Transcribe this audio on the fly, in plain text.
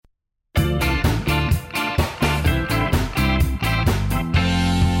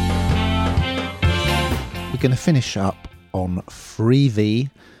going to finish up on Freevee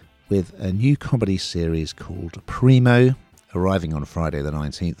with a new comedy series called Primo, arriving on Friday the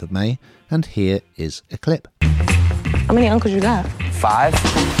 19th of May. And here is a clip. How many uncles you got? 5.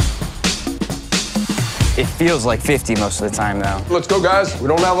 It feels like 50 most of the time, though. Let's go, guys. We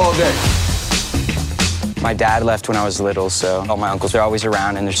don't have all day. My dad left when I was little, so all my uncles are always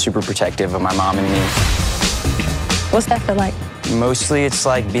around, and they're super protective of my mom and me. What's that feel like? Mostly it's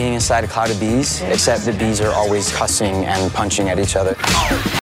like being inside a cloud of bees, except the bees are always cussing and punching at each other.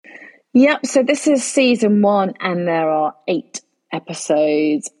 Yep, so this is season 1 and there are 8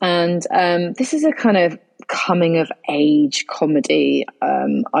 episodes. And this is a kind of coming of age comedy,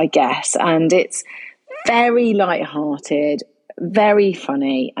 I guess. And it's very lighthearted, very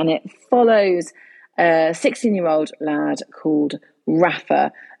funny. And it follows a 16-year-old lad called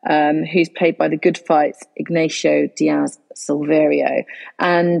Rafa, who's played by the Good Fight's Ignacio Diaz Silverio.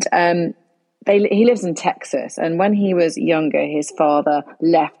 And he lives in Texas. And when he was younger, his father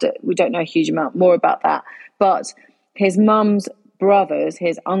left. We don't know a huge amount more about that. But his mum's brothers,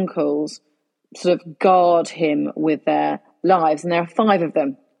 his uncles, sort of guard him with their lives. And there are 5 of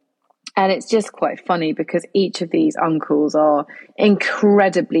them. And it's just quite funny because each of these uncles are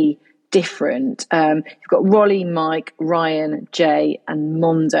incredibly different. You've got Rolly, Mike, Ryan, Jay, and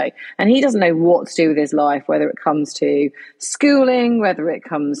Mondo. And he doesn't know what to do with his life, whether it comes to schooling, whether it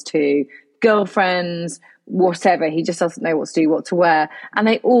comes to girlfriends, whatever. He just doesn't know what to do, what to wear. And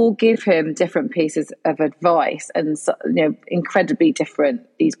they all give him different pieces of advice, and incredibly different,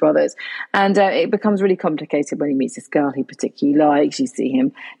 these brothers. And it becomes really complicated when he meets this girl he particularly likes. You see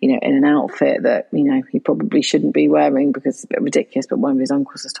him, in an outfit that, he probably shouldn't be wearing because it's a bit ridiculous, but one of his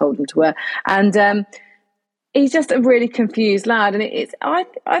uncles has told him to wear. And he's just a really confused lad, and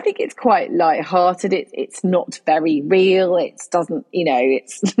I think it's quite light-hearted. It's not very real. It doesn't,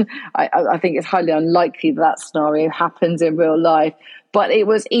 it's. I think it's highly unlikely that scenario happens in real life. But it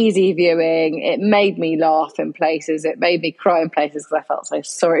was easy viewing. It made me laugh in places. It made me cry in places because I felt so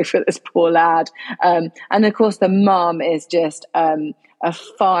sorry for this poor lad. And of course, the mum is just a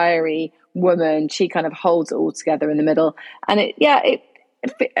fiery woman. She kind of holds it all together in the middle, and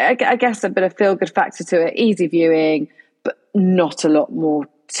I guess a bit of feel-good factor to it. Easy viewing, but not a lot more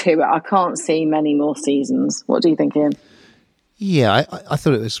to it. I can't see many more seasons. What do you think, Ian? Yeah, I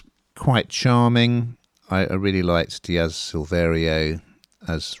thought it was quite charming. I really liked Diaz Silverio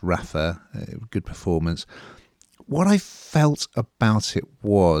as Rafa. Good performance. What I felt about it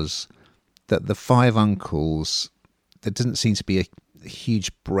was that the 5 uncles, there didn't seem to be a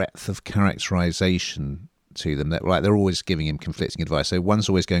huge breadth of characterization to them. They're always giving him conflicting advice. So one's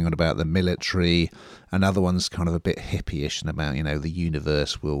always going on about the military, another one's kind of a bit hippie-ish and about, the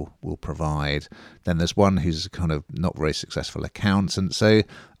universe will provide. Then there's one who's kind of not very successful accountant. So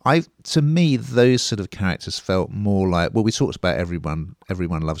to me, those sort of characters felt more like, well, we talked about Everyone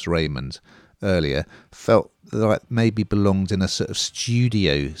Loves Raymond earlier, felt like maybe belonged in a sort of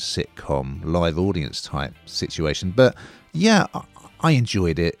studio sitcom, live audience type situation. But yeah, I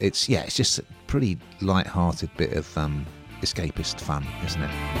enjoyed it. It's just a pretty light-hearted bit of escapist fun, isn't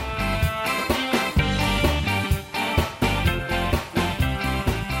it?